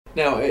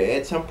Now,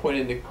 at some point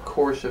in the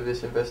course of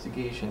this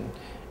investigation,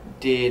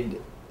 did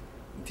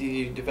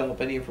you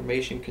develop any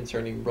information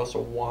concerning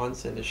Russell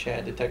Wantz and the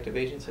Schaad Detective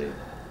Agency?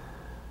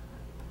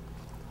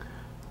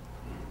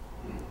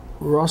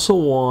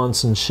 Russell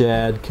Wantz and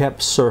Schaad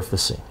kept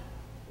surfacing.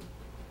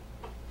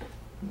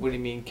 What do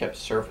you mean kept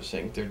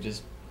surfacing? They're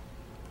just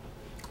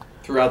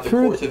throughout the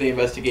course of the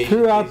investigation.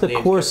 Throughout these the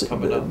names course, kept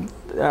coming up.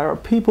 our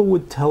people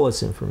would tell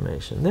us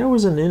information. There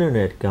was an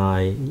internet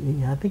guy.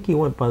 I think he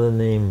went by the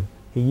name.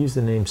 He used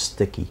the name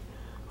Sticky.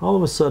 All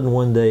of a sudden,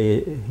 one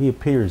day, he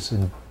appears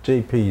in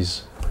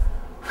JP's.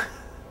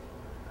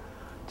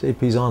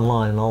 JP's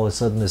online, and all of a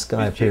sudden, this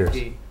guy appears.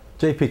 JP?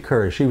 JP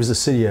Curry. She was the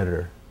city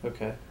editor.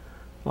 Okay.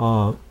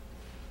 And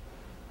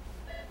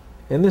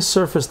this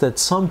surfaced at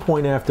some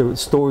point after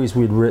stories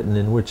we'd written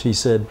in which he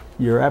said,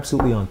 "You're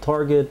absolutely on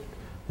target,"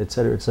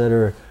 etc.,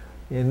 etc.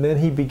 And then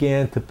he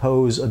began to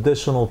pose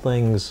additional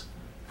things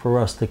for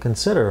us to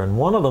consider. And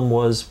one of them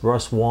was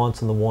Russ Wantz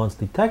and the Wantz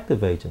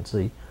Detective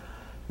Agency.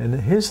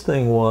 And his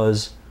thing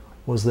was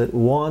that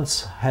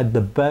Wantz had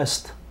the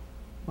best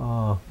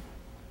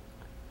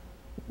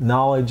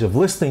knowledge of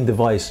listening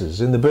devices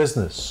in the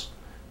business.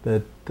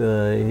 That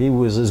he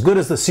was as good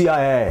as the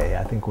CIA,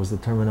 I think was the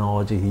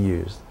terminology he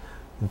used,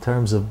 in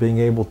terms of being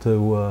able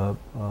to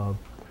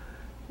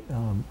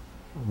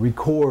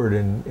record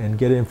and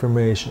get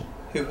information.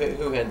 Who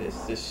had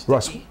this? This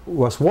Russ Sticky?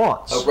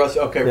 Wantz. Oh, Russ.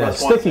 Okay, Yeah, Russ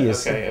Sticky Wantz.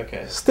 is,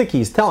 Okay.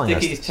 Sticky's telling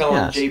us. Sticky's telling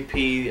Yes.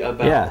 JP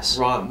about Yes.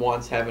 Ron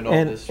Wantz having all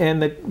And this.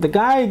 the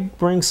guy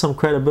brings some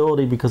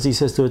credibility because he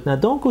says to it, "Now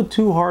don't go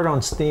too hard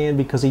on Stan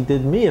because he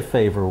did me a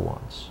favor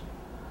once."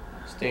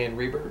 Stan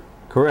Rebert.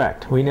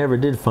 Correct. We never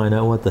did find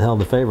out what the hell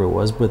the favor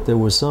was, but there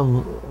was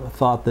some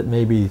thought that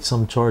maybe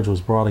some charge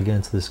was brought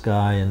against this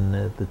guy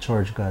and the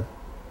charge got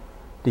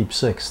deep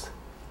sixed.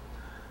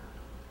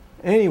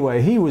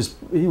 Anyway, he was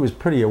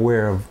pretty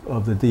aware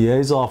of the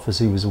DA's office.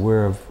 He was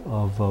aware of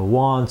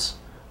Wantz.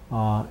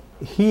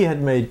 He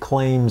had made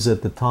claims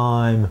at the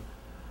time.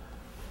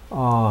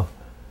 Wantz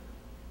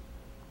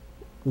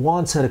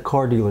had a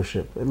car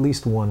dealership, at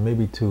least one,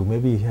 maybe two.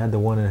 Maybe he had the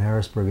one in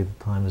Harrisburg at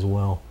the time as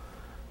well.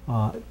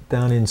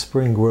 Down in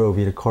Spring Grove,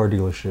 he had a car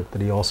dealership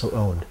that he also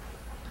owned.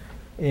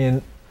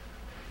 And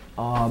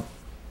I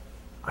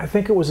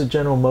think it was a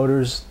General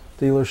Motors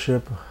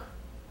dealership.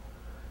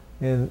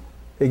 And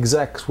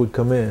execs would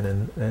come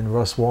in, and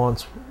Russ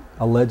Wantz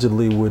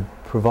allegedly would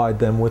provide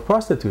them with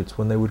prostitutes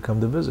when they would come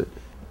to visit.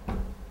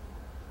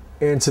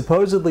 And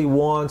supposedly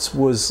Wantz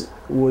was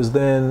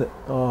then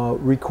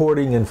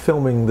recording and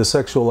filming the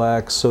sexual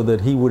acts so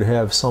that he would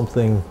have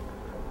something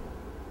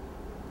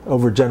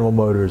over General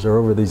Motors or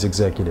over these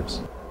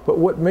executives. But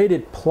what made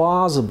it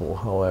plausible,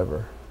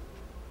 however,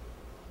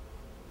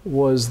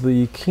 was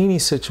the Keeney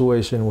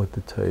situation with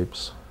the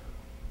tapes.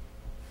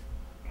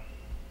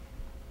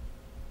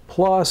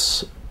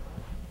 Plus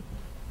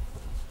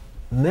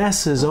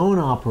Ness's own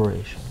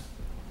operation.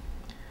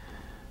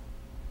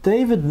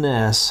 David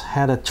Ness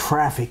had a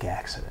traffic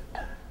accident,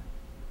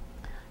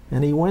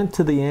 and he went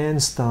to the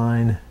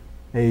Einstein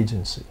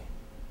Agency.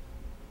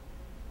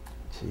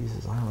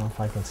 Jesus, I don't know if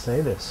I can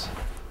say this.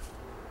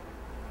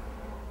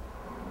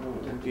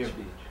 Do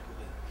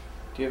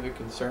you have a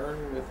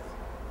concern with?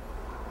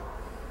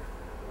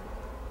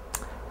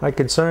 My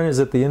concern is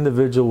that the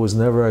individual was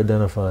never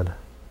identified.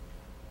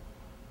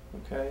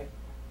 Okay.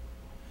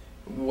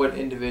 What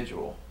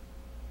individual?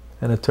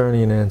 An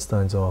attorney in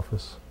Einstein's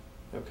office.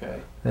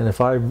 Okay. And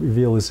if I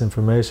reveal this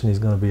information, he's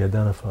going to be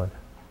identified.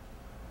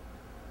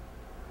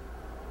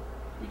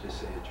 We just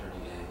say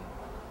Attorney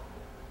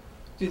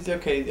A. It's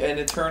okay. An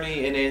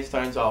attorney in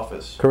Einstein's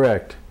office.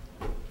 Correct.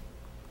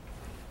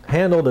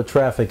 Handled a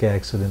traffic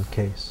accident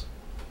case.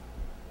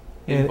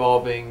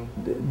 Involving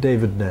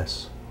David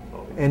Ness.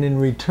 And in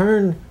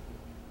return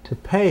to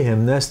pay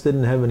him, Ness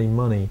didn't have any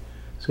money,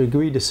 so he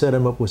agreed to set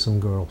him up with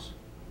some girls.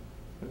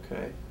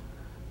 Okay.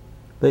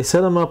 They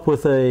set him up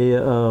with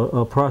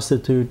a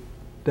prostitute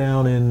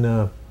down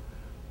in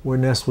where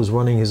Ness was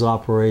running his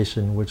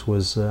operation, which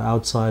was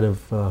outside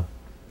of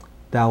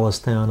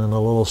Dallastown in a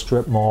little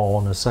strip mall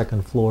on the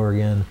second floor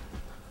again.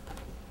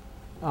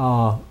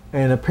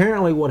 And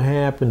apparently what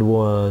happened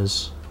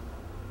was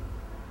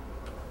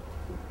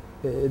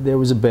there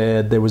was a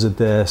bed, there was a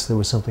desk, there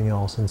was something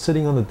else, and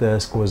sitting on the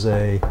desk was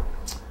a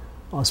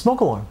smoke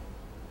alarm.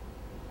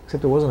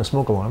 Except it wasn't a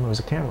smoke alarm, it was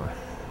a camera.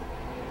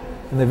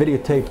 And they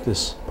videotaped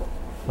this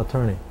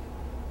attorney.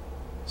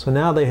 So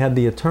now they had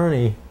the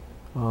attorney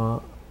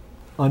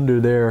under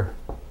their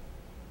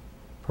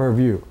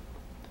purview.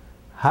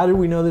 How did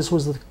we know this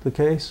was the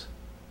case?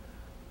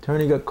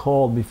 Attorney got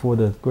called before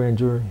the grand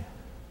jury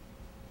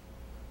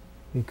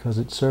because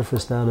it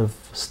surfaced out of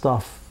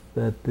stuff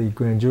that the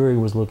grand jury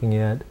was looking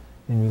at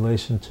in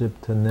relationship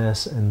to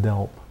Ness and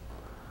Delp.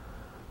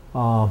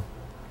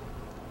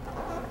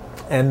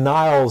 And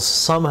Niles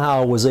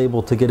somehow was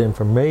able to get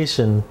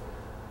information,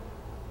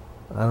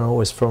 I don't know, it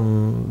was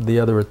from the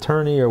other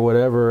attorney or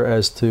whatever,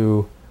 as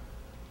to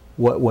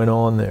what went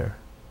on there.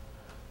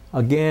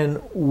 Again,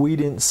 we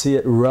didn't see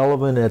it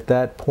relevant at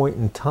that point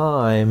in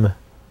time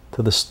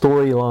to the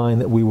storyline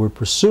that we were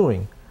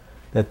pursuing.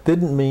 That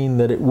didn't mean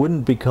that it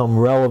wouldn't become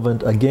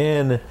relevant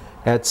again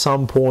at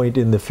some point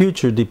in the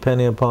future,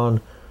 depending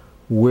upon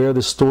where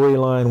the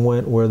storyline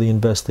went, where the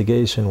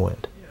investigation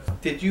went.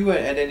 Did you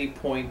at any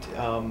point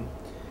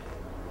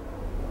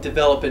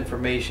develop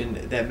information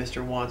that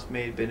Mr. Wantz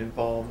may have been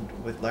involved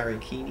with Larry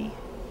Keeney?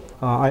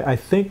 I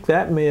think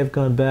that may have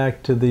gone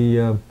back to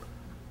the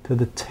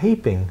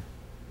taping,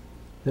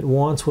 that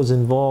Wantz was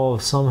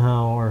involved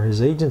somehow, or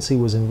his agency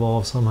was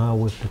involved somehow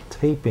with the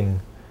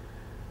taping.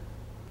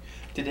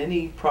 Did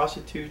any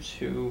prostitutes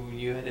who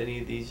you had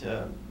any of these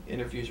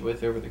interviews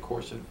with over the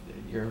course of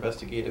your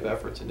investigative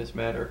efforts in this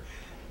matter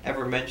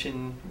ever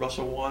mention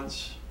Russell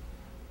Wantz?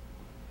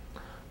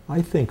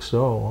 I think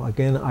so.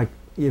 Again,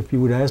 if you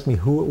would ask me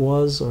who it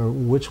was or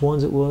which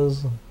ones it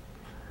was,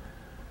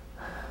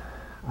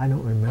 I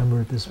don't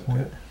remember at this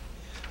point.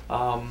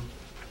 Now,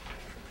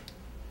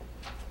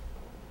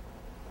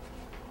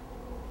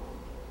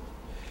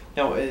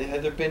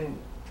 have there been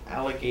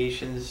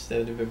allegations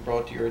that have been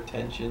brought to your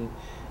attention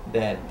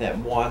that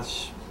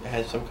Wantz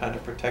has some kind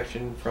of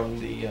protection from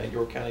the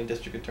York County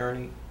District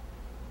Attorney?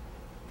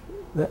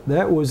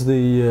 That was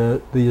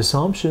the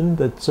assumption,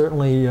 that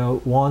certainly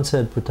Wantz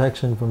had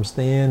protection from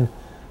Stan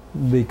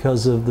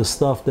because of the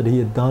stuff that he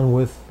had done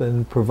with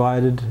and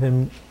provided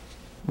him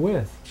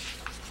with.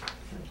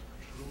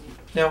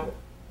 Now,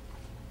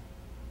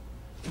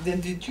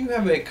 then did you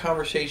have a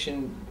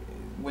conversation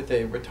with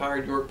a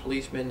retired York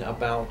policeman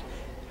about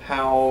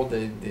how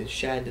the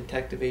Schaad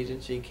Detective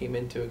Agency came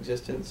into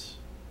existence?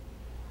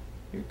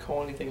 You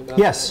recall anything about that?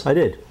 Yes, I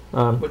did.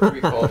 What do you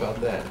recall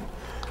about that?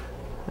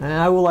 And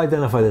I will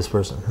identify this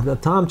person.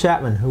 Tom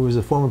Chapman, who was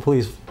a former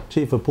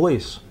chief of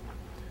police.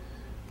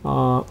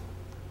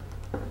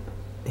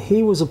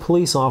 He was a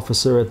police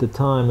officer at the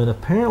time, and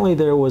apparently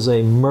there was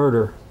a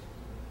murder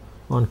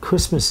on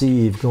Christmas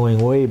Eve going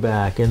way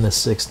back in the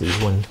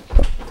 60s when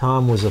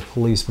Tom was a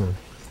policeman.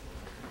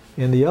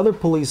 And the other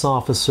police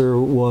officer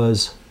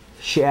was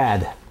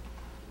Schaad.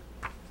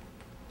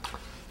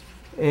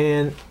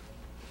 And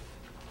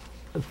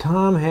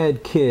Tom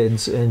had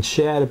kids, and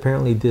Schaad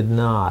apparently did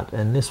not.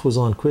 And this was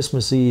on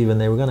Christmas Eve,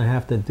 and they were going to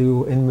have to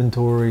do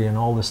inventory and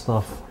all this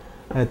stuff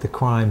at the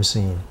crime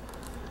scene.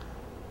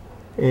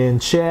 And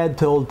Schaad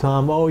told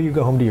Tom, "Oh, you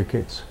go home to your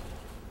kids."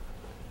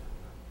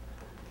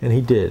 And he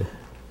did.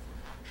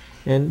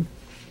 And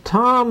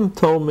Tom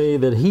told me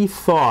that he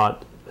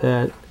thought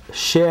that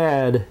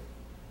Schaad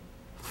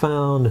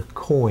found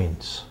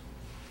coins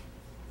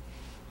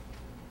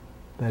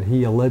that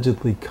he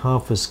allegedly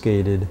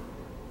confiscated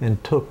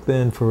and took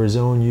then for his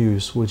own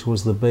use, which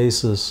was the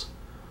basis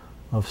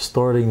of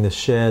starting the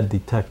Schaad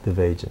Detective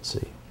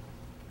Agency.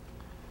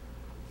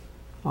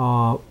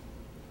 Tom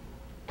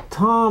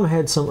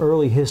had some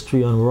early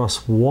history on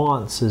Russ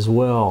Wantz as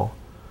well.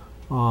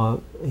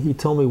 He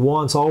told me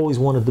Wantz always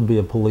wanted to be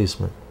a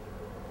policeman,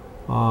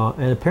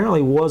 and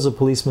apparently was a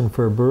policeman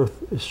for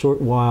a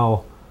short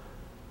while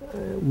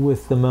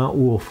with the Mount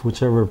Wolf,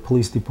 whichever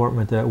police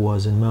department that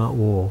was in Mount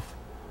Wolf.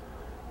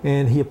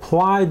 And he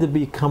applied to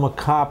become a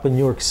cop in New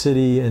York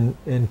City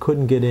and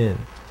couldn't get in.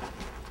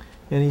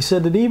 And he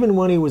said that even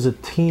when he was a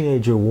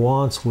teenager,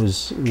 Wantz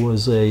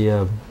was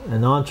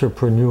an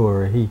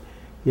entrepreneur. He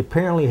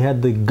apparently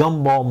had the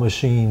Gumball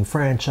Machine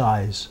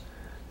franchise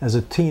as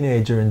a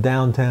teenager in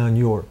downtown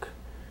York,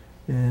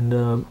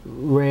 and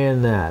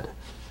ran that.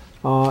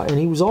 And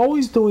he was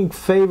always doing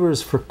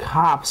favors for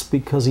cops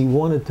because he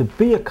wanted to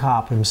be a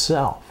cop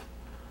himself.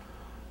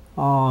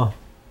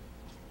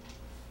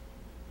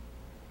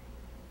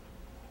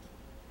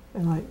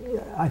 And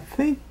I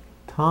think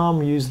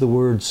Tom used the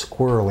word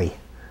squirrely.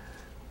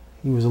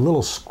 He was a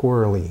little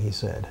squirrely, he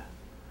said.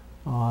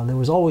 There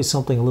was always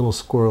something a little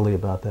squirrely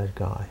about that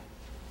guy.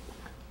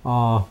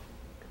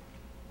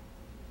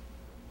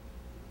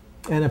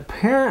 And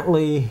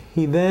apparently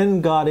he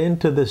then got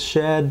into the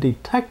Schaad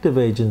Detective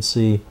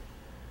Agency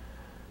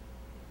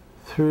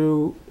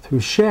through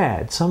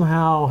Schaad.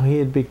 Somehow he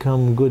had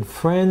become good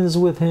friends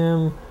with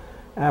him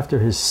after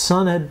his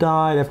son had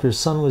died, after his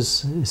son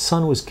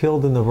was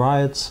killed in the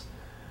riots.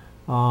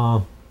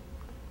 And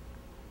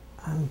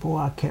boy,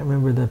 I can't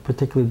remember the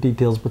particular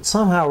details, but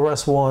somehow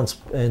Russ Wantz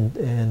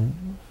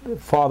and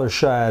Father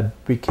Schaad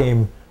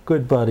became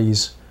good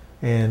buddies,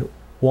 and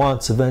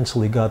Wantz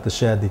eventually got the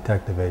Schaad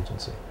Detective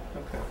Agency.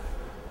 Okay.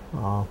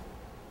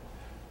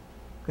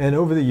 And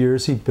over the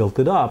years, he built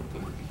it up.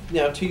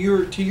 Now, to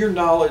your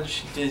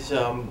knowledge, does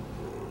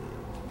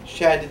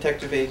Schaad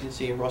Detective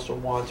Agency and Russell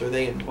Wantz, are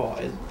they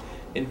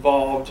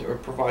involved or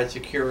provide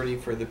security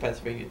for the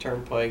Pennsylvania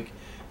Turnpike,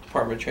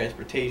 Department of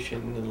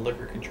Transportation, and the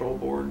Liquor Control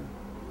Board?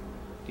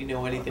 Do you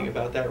know anything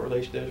about that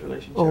those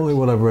relationships? Only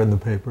what I've read in the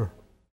paper.